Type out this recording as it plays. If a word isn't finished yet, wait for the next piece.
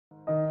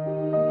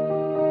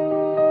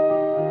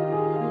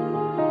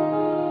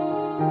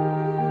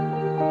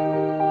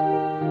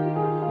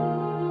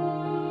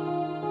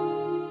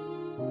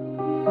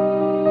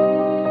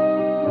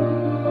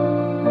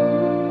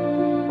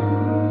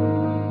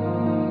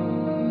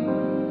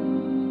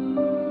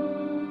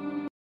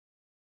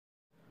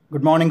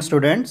Good morning,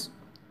 students.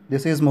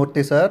 This is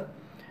Murthy sir.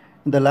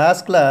 In the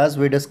last class,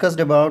 we discussed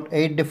about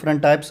 8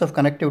 different types of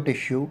connective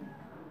tissue.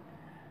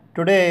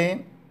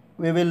 Today,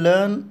 we will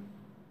learn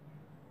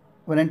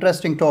one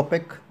interesting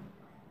topic,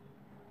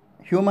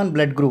 human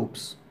blood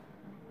groups,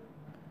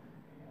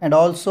 and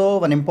also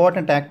one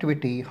important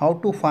activity, how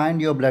to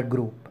find your blood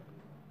group.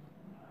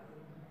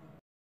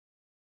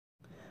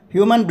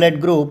 Human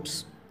blood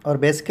groups are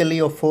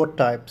basically of 4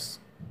 types: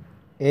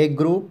 A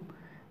group,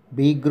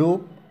 B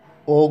group,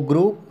 O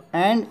group,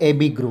 and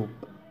AB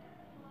group.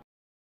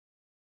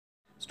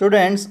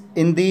 Students,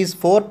 in these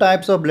 4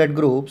 types of blood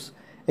groups,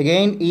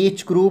 again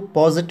each group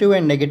positive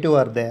and negative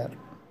are there.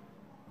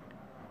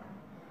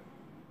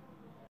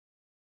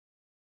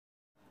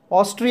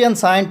 Austrian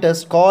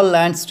scientist Karl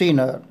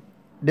Landsteiner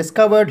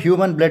discovered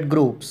human blood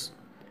groups.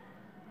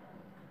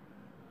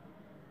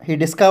 He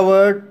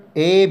discovered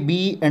A,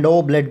 B, and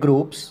O blood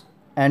groups,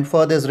 and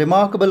for this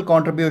remarkable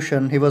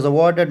contribution he was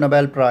awarded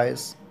Nobel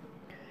Prize.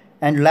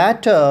 And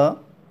later,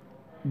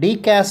 De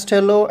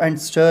Castello and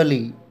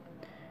Stirling,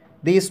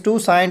 these two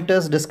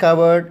scientists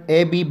discovered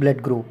AB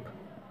blood group.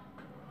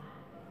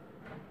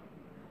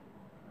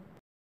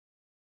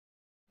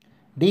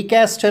 De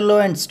Castello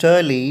and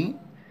Stirling,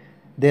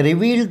 they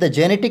revealed the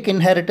genetic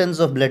inheritance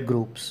of blood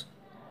groups.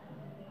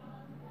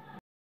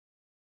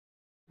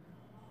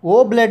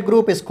 O blood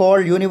group is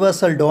called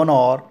universal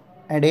donor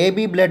and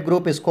AB blood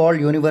group is called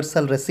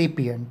universal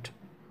recipient.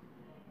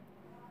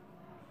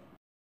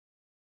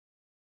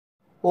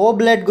 O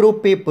blood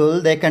group people,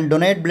 they can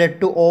donate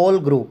blood to all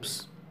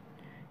groups,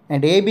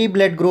 and AB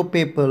blood group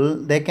people,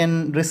 they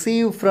can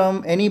receive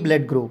from any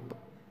blood group.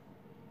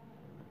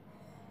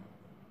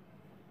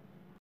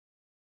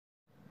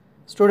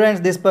 Students,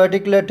 this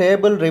particular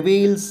table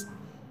reveals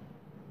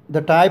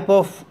the type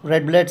of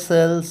red blood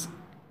cells,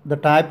 the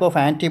type of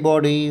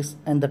antibodies,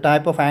 and the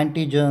type of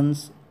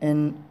antigens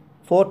in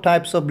 4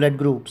 types of blood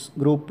groups: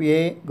 Group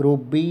A,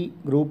 Group B,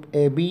 Group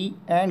AB,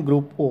 and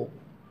Group O.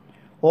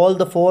 All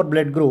the 4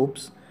 blood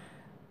groups,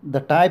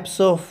 the types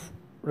of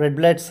red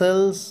blood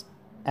cells,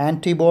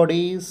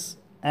 antibodies,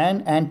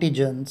 and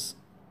antigens,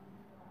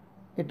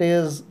 it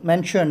is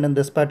mentioned in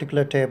this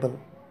particular table.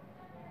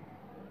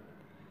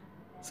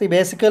 See,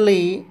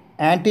 basically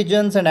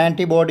antigens and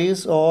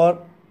antibodies are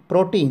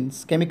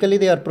proteins. Chemically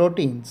they are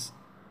proteins.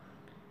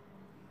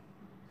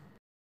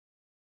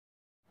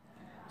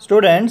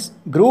 Students,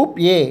 Group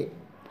A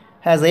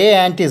has A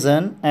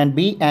antigen and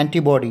B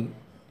antibody.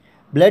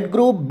 Blood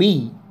group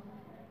B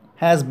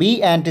has B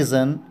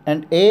antigen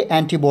and A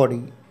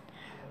antibody.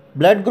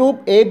 Blood group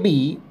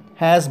AB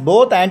has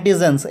both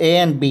antigens A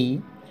and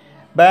B,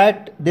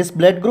 but this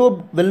blood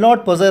group will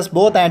not possess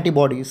both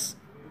antibodies.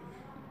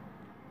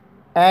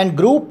 And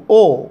group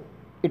O,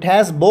 it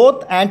has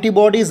both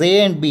antibodies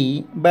A and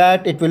B,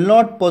 but it will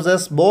not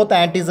possess both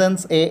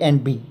antigens A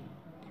and B.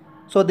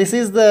 So this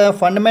is the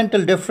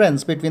fundamental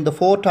difference between the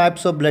 4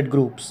 types of blood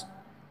groups.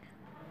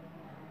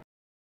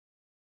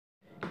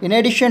 In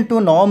addition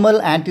to normal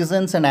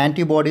antigens and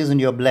antibodies in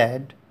your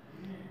blood,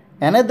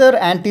 another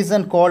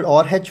antigen called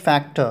RH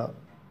factor,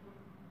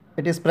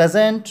 it is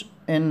present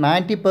in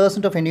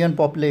 90% of Indian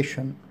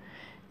population.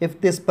 If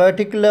this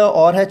particular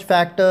RH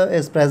factor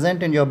is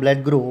present in your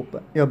blood group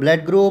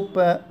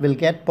will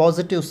get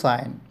positive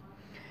sign.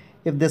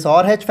 If this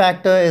RH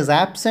factor is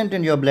absent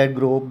in your blood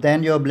group,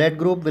 then your blood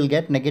group will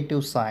get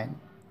negative sign.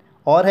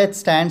 RH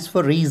stands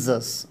for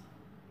rhesus.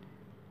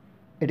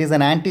 It is an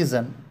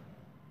antigen.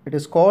 It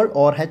is called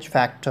RH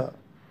factor.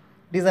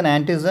 It is an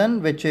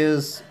antigen which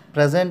is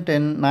present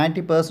in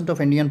 90% of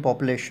Indian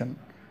population.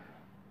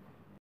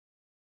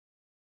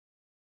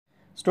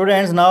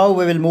 Students, now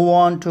we will move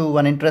on to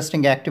one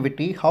interesting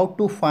activity, how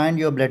to find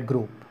your blood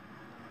group.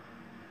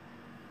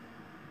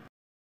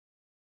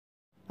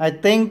 I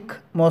think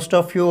most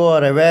of you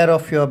are aware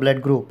of your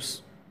blood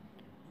groups.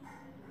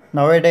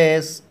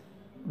 Nowadays,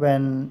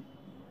 when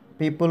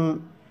people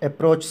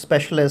approach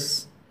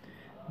specialists,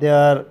 they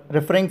are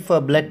referring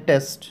for blood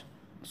test.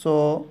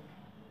 So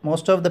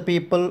most of the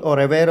people are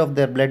aware of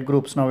their blood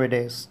groups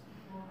nowadays.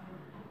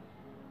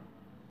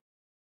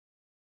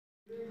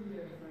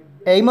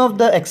 Aim of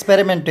the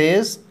experiment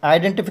is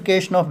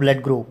identification of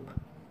blood group.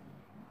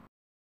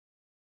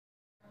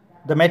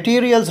 The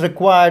materials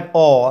required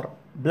are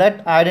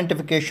blood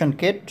identification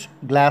kit,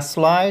 glass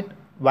slide,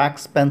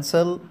 wax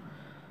pencil,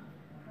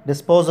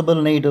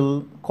 disposable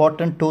needle,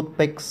 cotton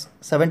toothpicks,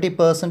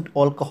 70%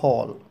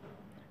 alcohol.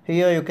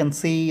 Here you can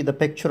see the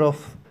picture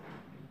of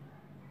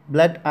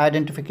blood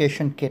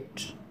identification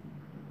kit.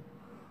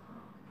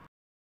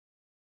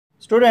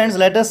 Students,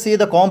 let us see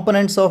the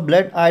components of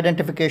blood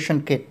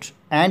identification kit.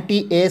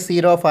 Anti-A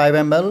sera 5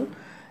 ml,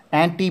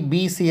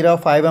 anti-B sera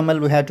 5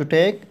 ml we have to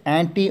take,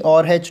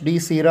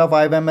 anti-RHD sera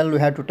 5 ml we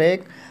have to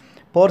take,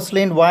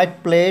 porcelain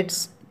white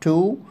plates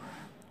 2,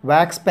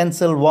 wax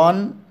pencil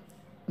 1,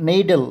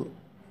 needle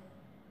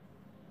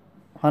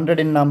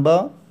 100 in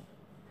number,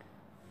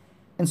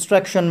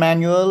 instruction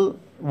manual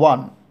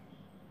 1.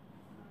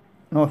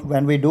 Now,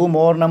 when we do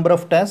more number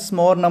of tests,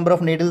 more number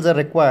of needles are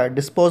required.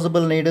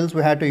 Disposable needles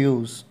we have to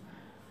use.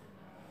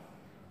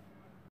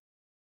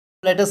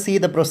 Let us see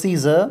the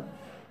procedure.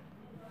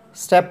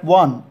 Step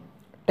 1.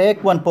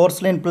 Take one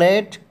porcelain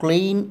plate,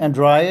 clean and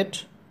dry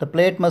it. The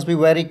plate must be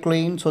very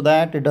clean so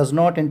that it does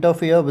not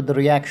interfere with the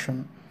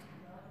reaction.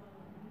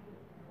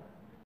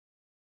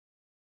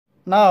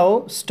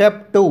 Now,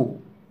 step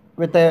 2.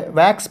 With a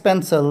wax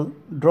pencil,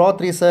 draw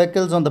 3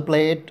 circles on the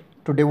plate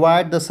to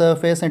divide the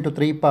surface into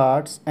 3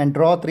 parts and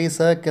draw 3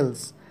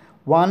 circles,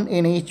 one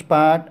in each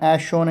part as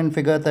shown in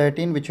figure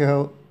 13, which you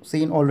have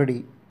seen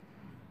already.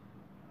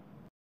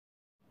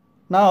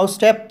 Now,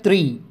 step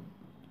 3.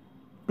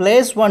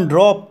 Place one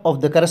drop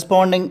of the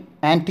corresponding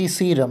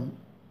anti-serum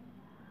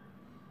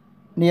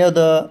near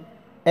the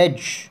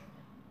edge,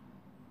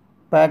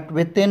 but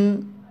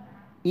within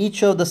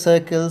each of the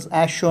circles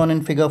as shown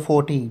in figure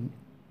 14.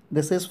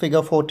 This is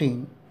figure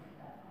 14.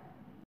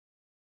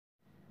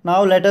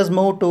 Now let us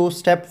move to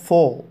step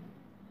 4.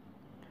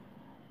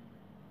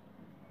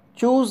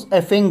 Choose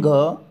a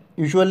finger,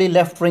 usually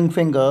left ring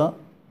finger.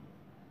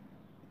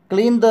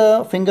 Clean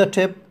the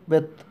fingertip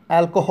with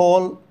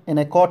alcohol in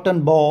a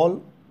cotton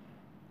ball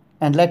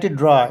and let it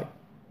dry.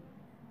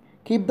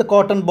 Keep the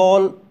cotton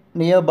ball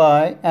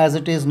nearby as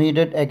it is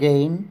needed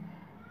again.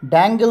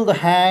 Dangle the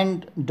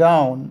hand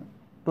down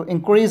to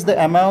increase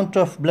the amount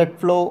of blood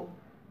flow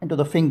into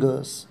the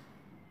fingers.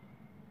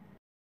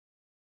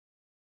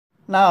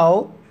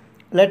 Now,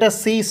 let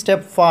us see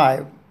step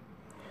 5.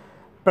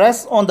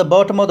 Press on the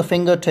bottom of the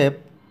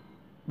fingertip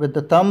with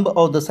the thumb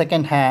of the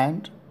second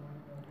hand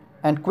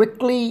and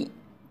quickly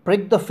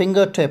prick the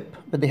fingertip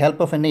with the help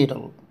of a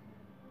needle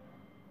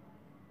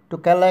to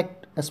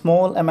collect a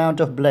small amount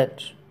of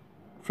blood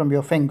from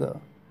your finger.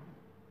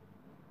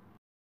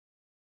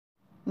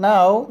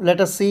 Now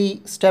let us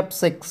see step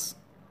 6.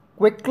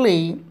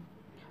 Quickly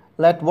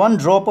let one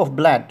drop of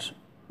blood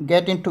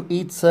get into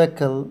each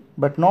circle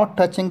but not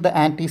touching the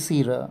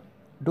anti-sera.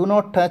 Do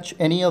not touch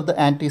any of the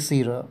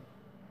anti-sera.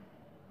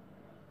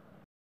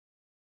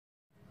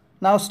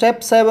 Now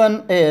step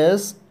 7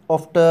 is,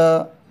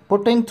 after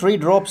putting 3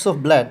 drops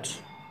of blood,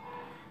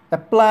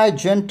 apply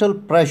gentle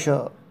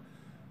pressure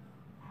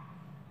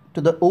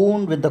to the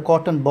wound with the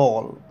cotton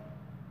ball.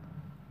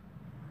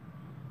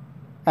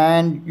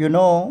 And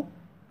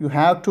you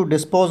have to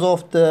dispose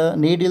of the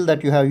needle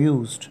that you have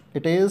used.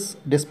 It is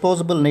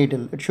disposable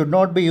needle. It should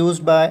not be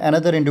used by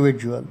another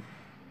individual.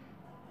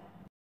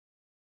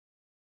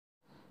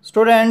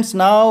 Students,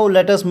 now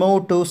let us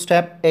move to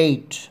step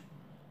 8.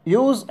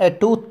 Use a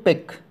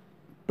toothpick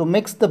to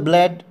mix the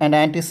blood and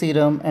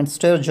anti-serum and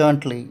stir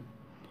gently.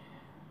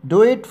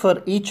 Do it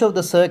for each of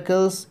the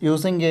circles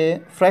using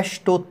a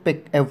fresh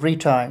toothpick every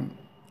time.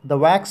 The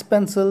wax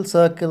pencil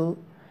circle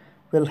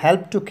will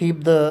help to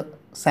keep the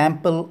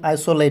sample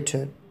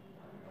isolated.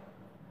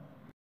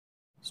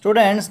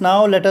 Students,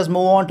 now let us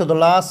move on to the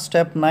last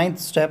step, 9th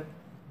step.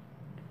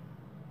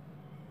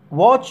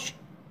 Watch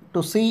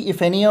to see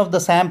if any of the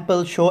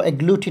samples show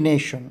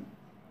agglutination.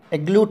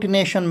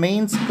 Agglutination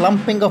means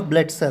clumping of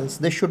blood cells.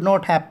 This should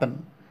not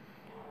happen.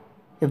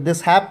 If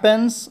this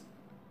happens,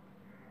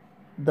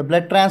 the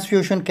blood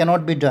transfusion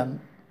cannot be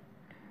done.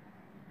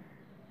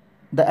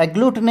 The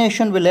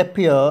agglutination will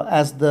appear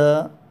as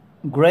the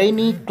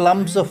grainy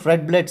clumps of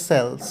red blood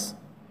cells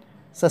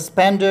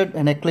suspended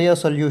in a clear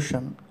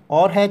solution.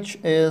 RH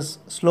is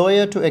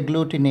slower to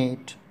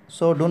agglutinate,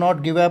 so do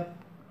not give up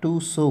too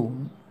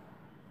soon.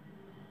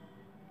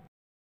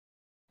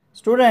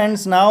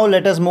 Students, now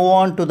let us move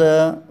on to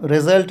the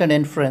result and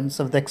inference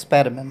of the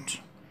experiment.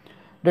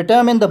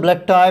 Determine the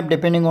blood type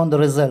depending on the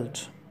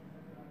result.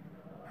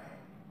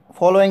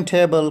 Following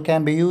table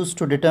can be used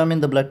to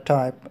determine the blood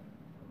type.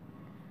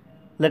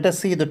 Let us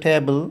see the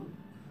table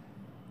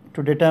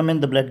to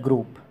determine the blood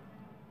group.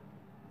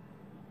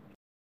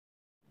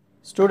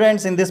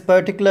 Students, in this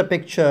particular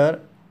picture,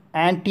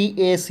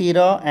 anti-A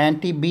sera,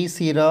 anti-B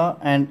sera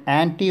and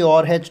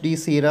anti-RHD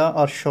sera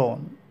are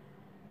shown.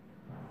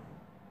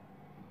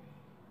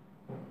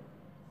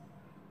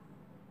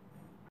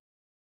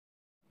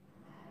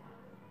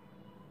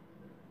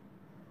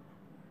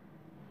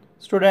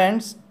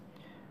 Students,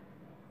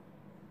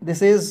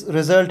 this is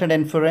result and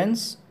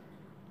inference,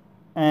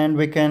 and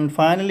we can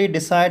finally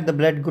decide the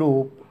blood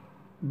group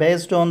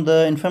based on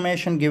the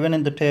information given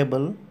in the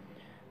table,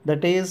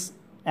 that is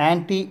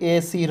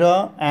anti-A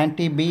sera,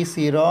 anti-B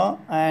sera,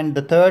 and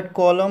the third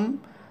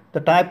column, the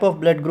type of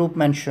blood group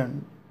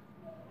mentioned.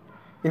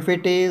 If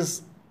it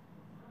is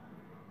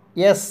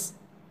yes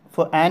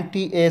for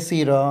anti-A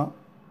sera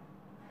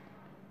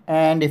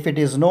and if it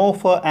is no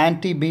for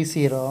anti-B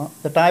sera,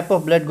 the type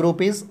of blood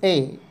group is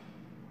A.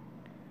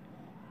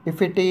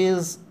 If it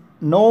is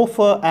no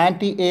for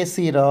anti-A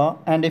sera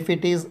and if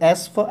it is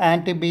S for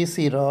anti-B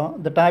sera,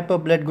 the type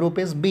of blood group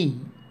is B.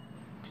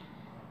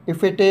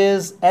 If it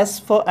is S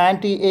for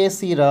anti-A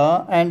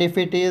sera and if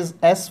it is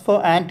S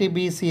for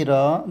anti-B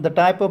sera, the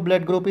type of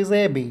blood group is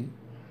AB.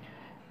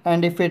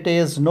 And if it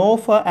is no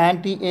for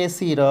anti-A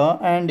sera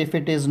and if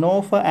it is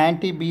no for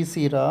anti-B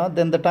sera,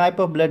 then the type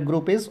of blood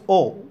group is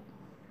O.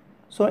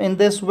 So in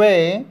this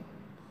way,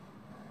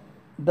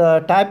 the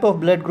type of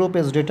blood group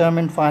is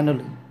determined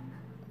finally.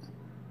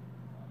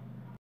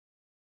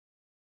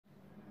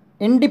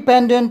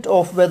 Independent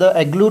of whether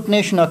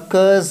agglutination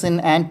occurs in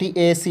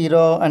anti-A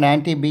sera and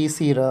anti-B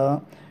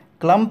sera,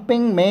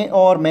 clumping may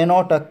or may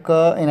not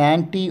occur in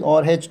anti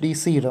or HD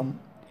serum.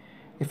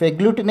 If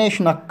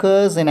agglutination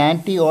occurs in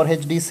anti or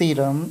HD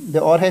serum,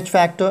 the RH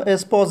factor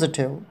is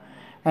positive,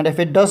 and if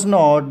it does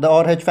not, the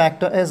RH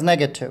factor is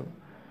negative.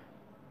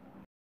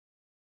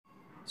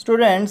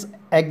 Students,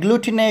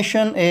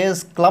 agglutination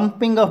is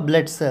clumping of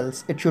blood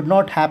cells. It should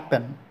not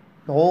happen.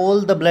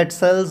 All the blood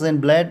cells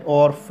in blood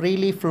are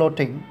freely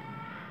floating.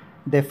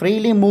 They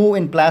freely move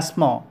in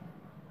plasma.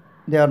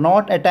 They are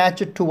not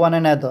attached to one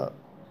another.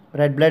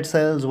 Red blood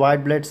cells,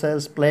 white blood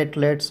cells,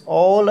 platelets,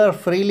 all are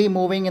freely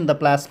moving in the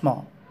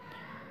plasma.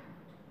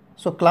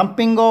 So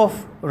clumping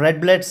of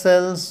red blood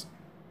cells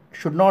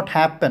should not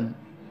happen.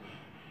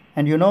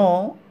 And you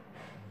know,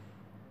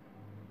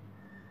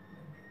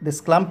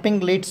 this clumping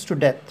leads to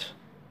death.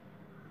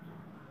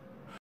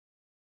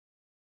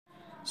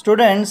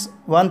 Students,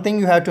 one thing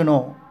you have to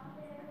know.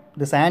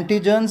 These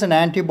antigens and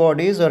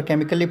antibodies are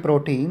chemically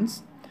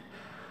proteins.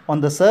 On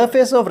the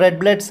surface of red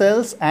blood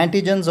cells,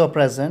 antigens are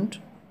present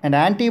and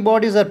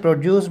antibodies are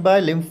produced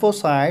by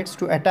lymphocytes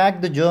to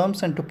attack the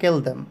germs and to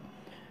kill them.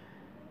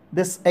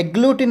 This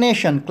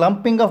agglutination,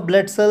 clumping of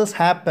blood cells,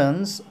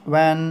 happens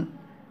when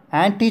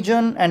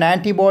antigen and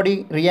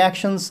antibody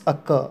reactions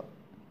occur.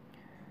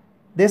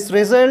 This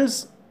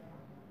results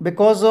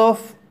because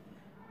of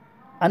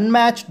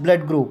unmatched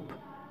blood group.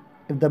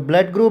 If the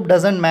blood group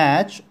doesn't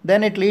match,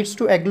 then it leads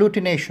to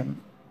agglutination.